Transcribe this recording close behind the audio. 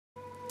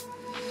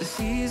The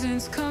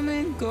seasons come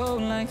and go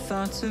like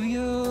thoughts of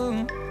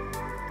you.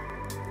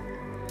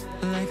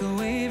 Like a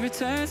wave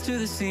returns to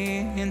the sea,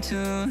 into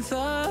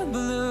the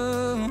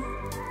blue.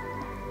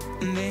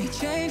 They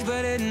change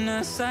but in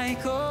a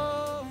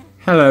cycle.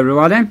 Hello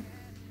everybody.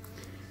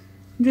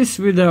 This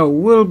video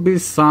will be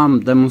some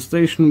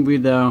demonstration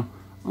video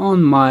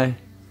on my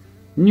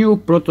new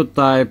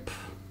prototype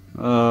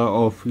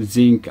of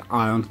zinc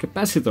ion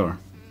capacitor.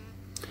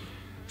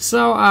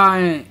 So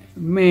I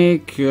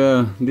make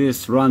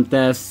this run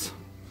test,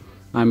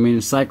 I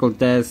mean cycle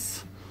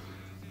test,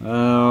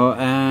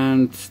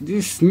 and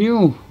this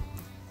new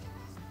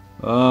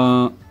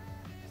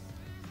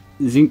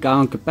zinc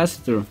ion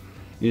capacitor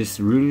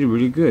is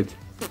really good.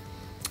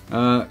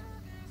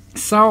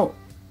 So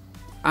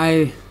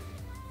I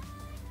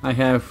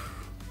have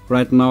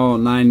right now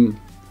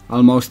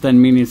almost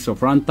 10 minutes of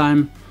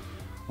runtime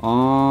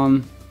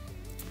on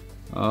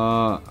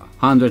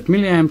 100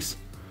 milliamps.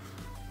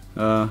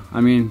 I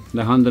mean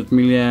the 100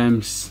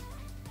 milliamps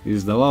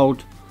is the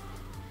load,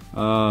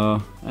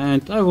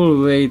 and I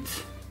will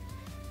wait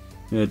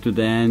to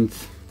the end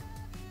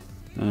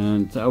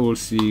and I will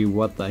see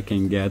what I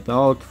can get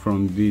out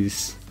from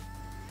this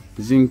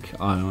zinc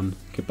ion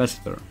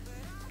capacitor.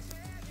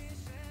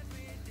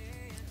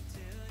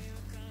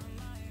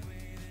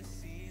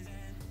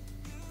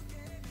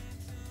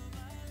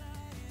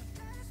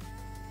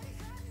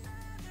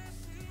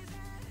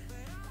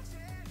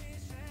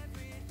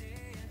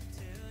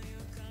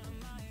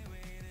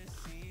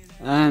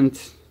 And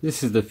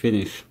this is the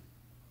finish.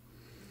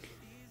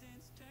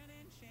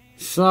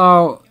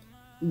 So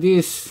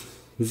this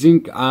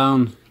zinc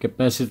ion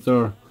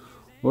capacitor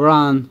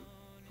ran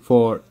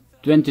for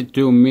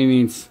 22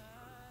 minutes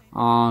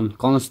on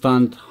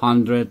constant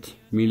 100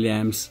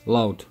 milliamps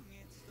load.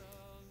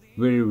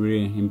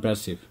 Very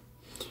impressive.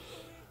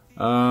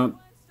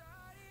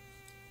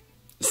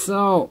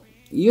 So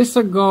years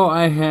ago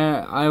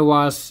I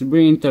was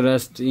very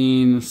interested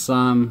in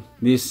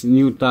this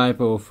new type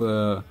of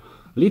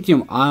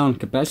lithium ion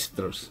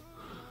capacitors,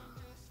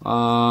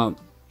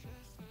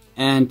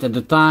 and at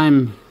the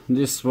time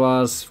this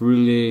was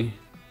really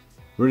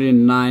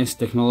nice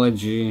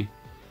technology,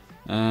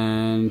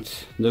 and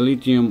the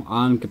lithium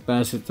ion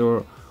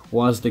capacitor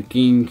was the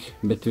king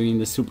between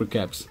the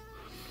supercaps.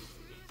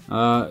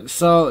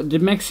 So the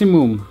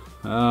maximum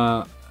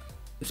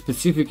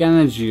specific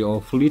energy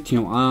of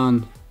lithium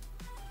ion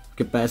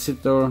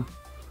capacitor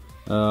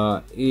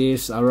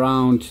is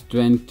around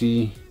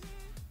 20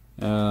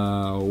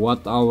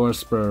 watt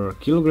hours per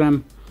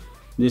kilogram.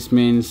 This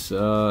means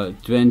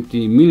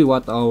 20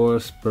 milliwatt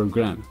hours per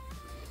gram.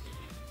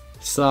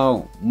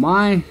 So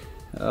my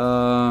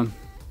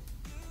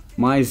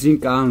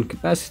zinc ion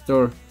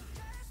capacitor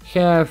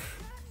have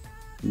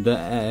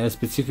the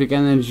specific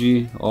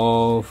energy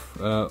of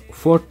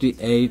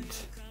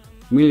 48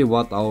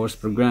 milliwatt hours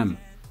per gram.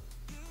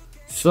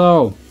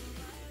 So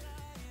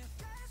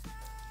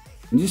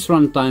this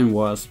runtime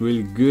was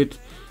really good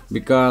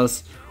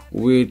because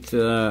with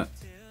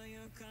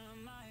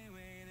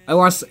I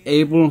was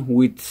able,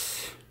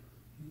 with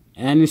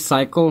any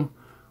cycle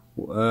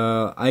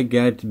I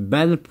get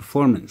better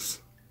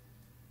performance.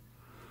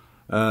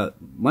 The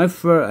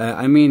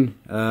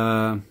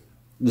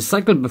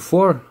cycle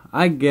before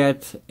I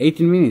get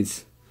 18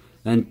 minutes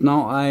and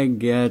now I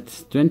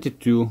get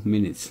 22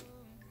 minutes.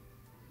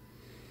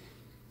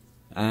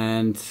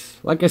 And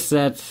like I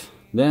said,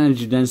 the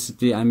energy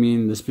density, I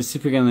mean the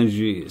specific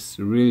energy, is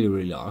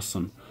really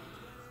awesome.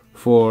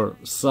 For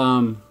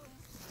some,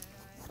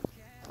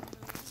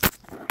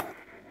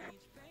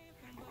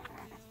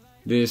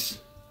 this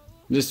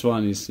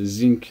one is a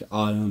zinc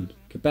ion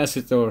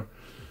capacitor.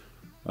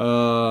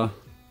 The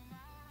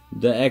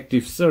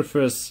active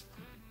surface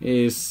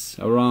is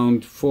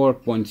around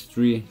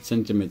 4.3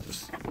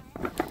 centimeters,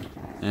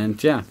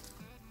 and yeah.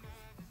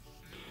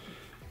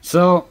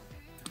 So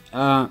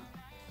I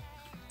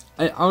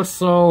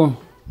also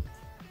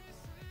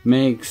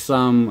make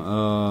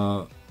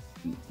some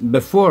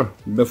before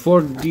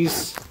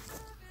this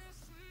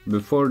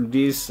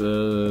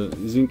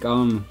zinc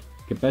ion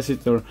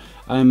capacitor,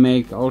 I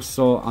make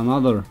also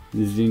another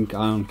zinc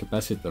ion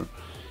capacitor,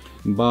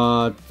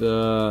 but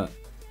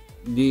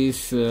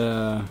this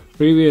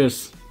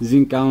previous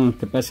zinc ion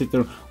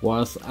capacitor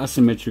was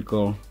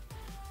asymmetrical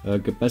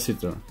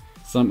capacitor,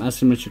 some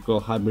asymmetrical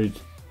hybrid,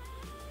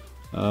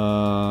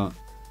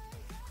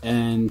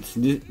 and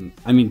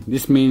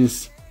this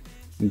means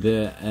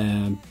the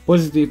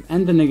positive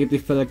and the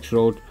negative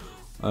electrode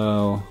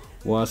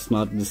was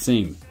not the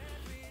same.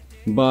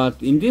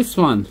 But in this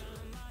one,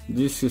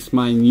 this is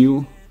my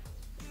new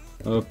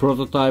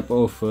prototype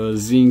of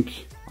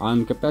zinc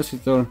ion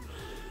capacitor,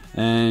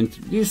 and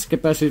this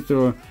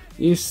capacitor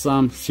is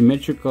some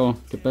symmetrical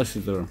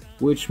capacitor,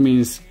 which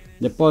means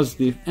the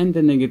positive and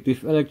the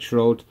negative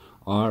electrode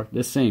are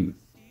the same.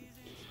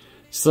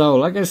 So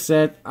like I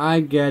said,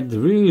 I get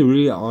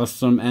really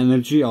awesome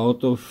energy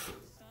out of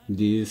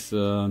this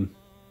zinc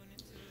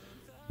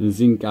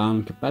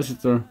ion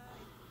capacitor.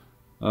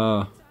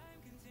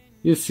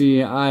 You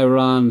see, I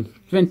run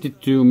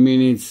 22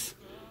 minutes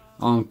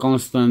on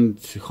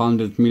constant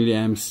 100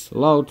 milliamps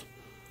load,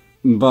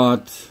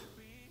 but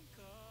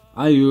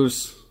I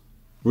use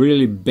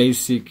really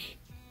basic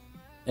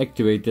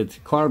activated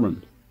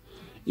carbon.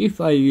 If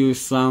I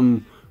use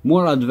some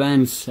more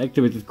advanced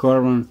activated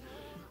carbon,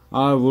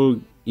 I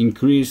will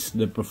increase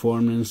the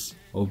performance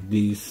of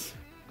this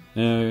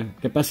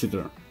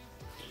capacitor.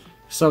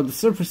 So the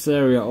surface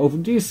area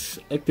of this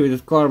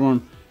activated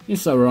carbon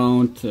is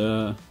around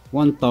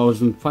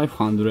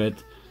 1500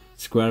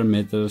 square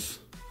meters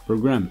per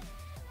gram.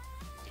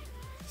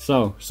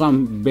 So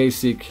some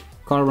basic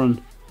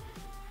carbon,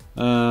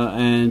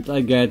 and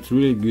I get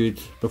really good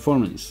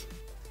performance.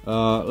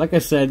 Like I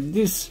said,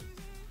 this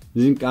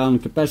zinc ion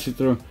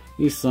capacitor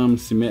is some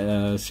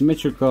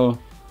symmetrical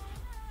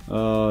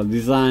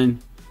design,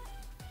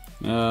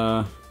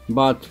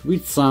 but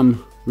with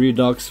some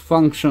redox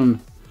function.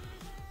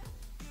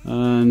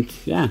 And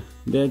yeah,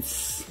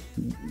 this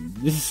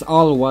is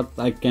all what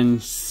I can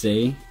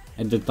say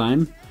at the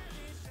time,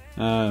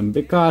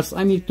 because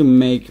I need to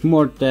make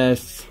more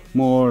tests,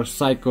 more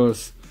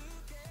cycles.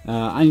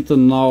 I need to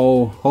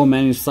know how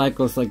many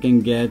cycles I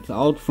can get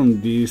out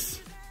from this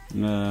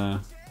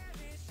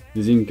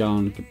zinc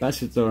ion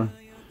capacitor.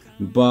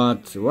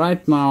 But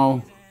right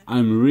now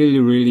I'm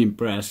really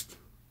impressed.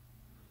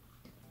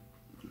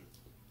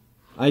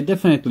 I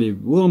definitely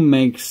will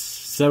make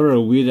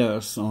several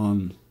videos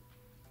on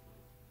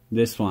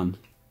this one,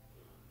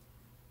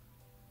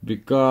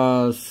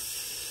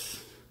 because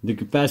the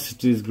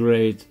capacity is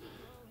great.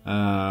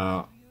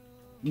 The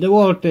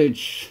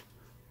voltage,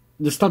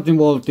 the starting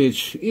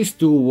voltage is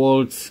 2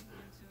 volts.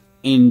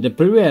 In the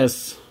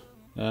previous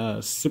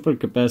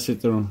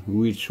supercapacitor,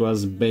 which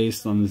was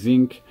based on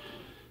zinc,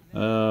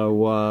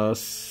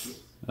 was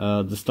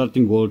the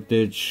starting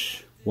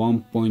voltage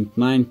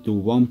 1.9 to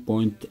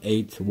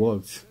 1.8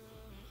 volts.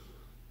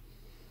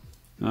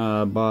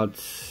 But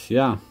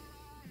yeah,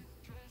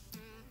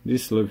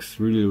 this looks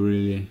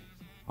really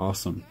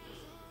awesome.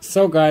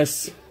 So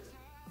guys,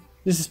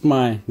 this is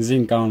my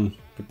zinc ion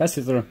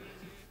capacitor,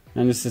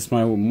 and this is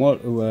my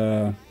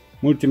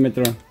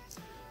multimeter.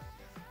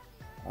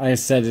 I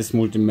set this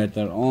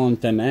multimeter on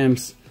 10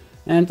 amps,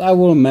 and I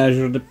will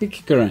measure the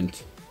peak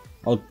current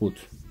output.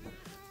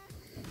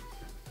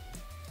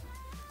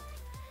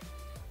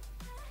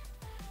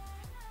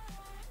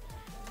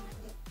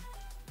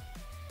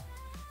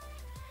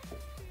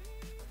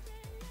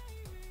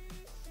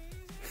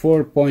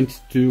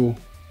 .2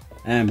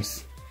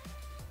 amps.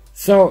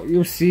 So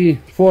you see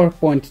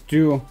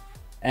 4.2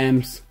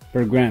 amps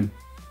per gram.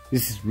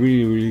 This is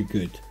really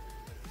good.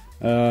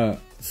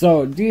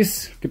 So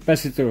this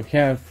capacitor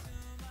have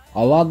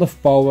a lot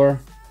of power,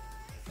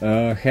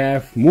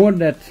 have more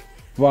than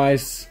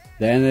twice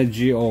the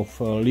energy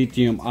of a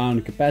lithium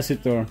ion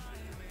capacitor,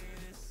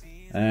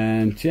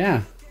 and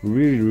yeah,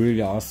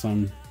 really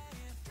awesome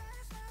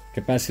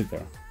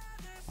capacitor.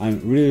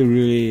 I'm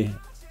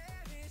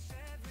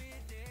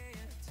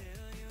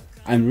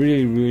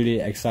really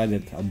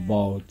excited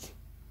about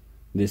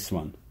this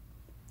one.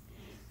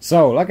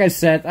 So like I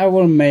said, I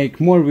will make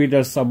more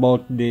videos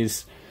about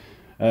this.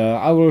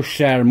 I will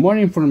share more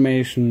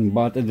information,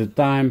 but at the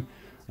time,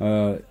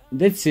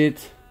 that's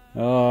it.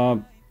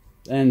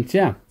 And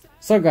yeah,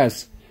 so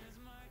guys,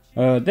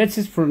 that's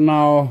it for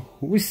now.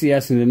 We see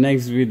us in the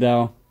next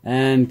video,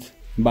 and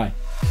bye.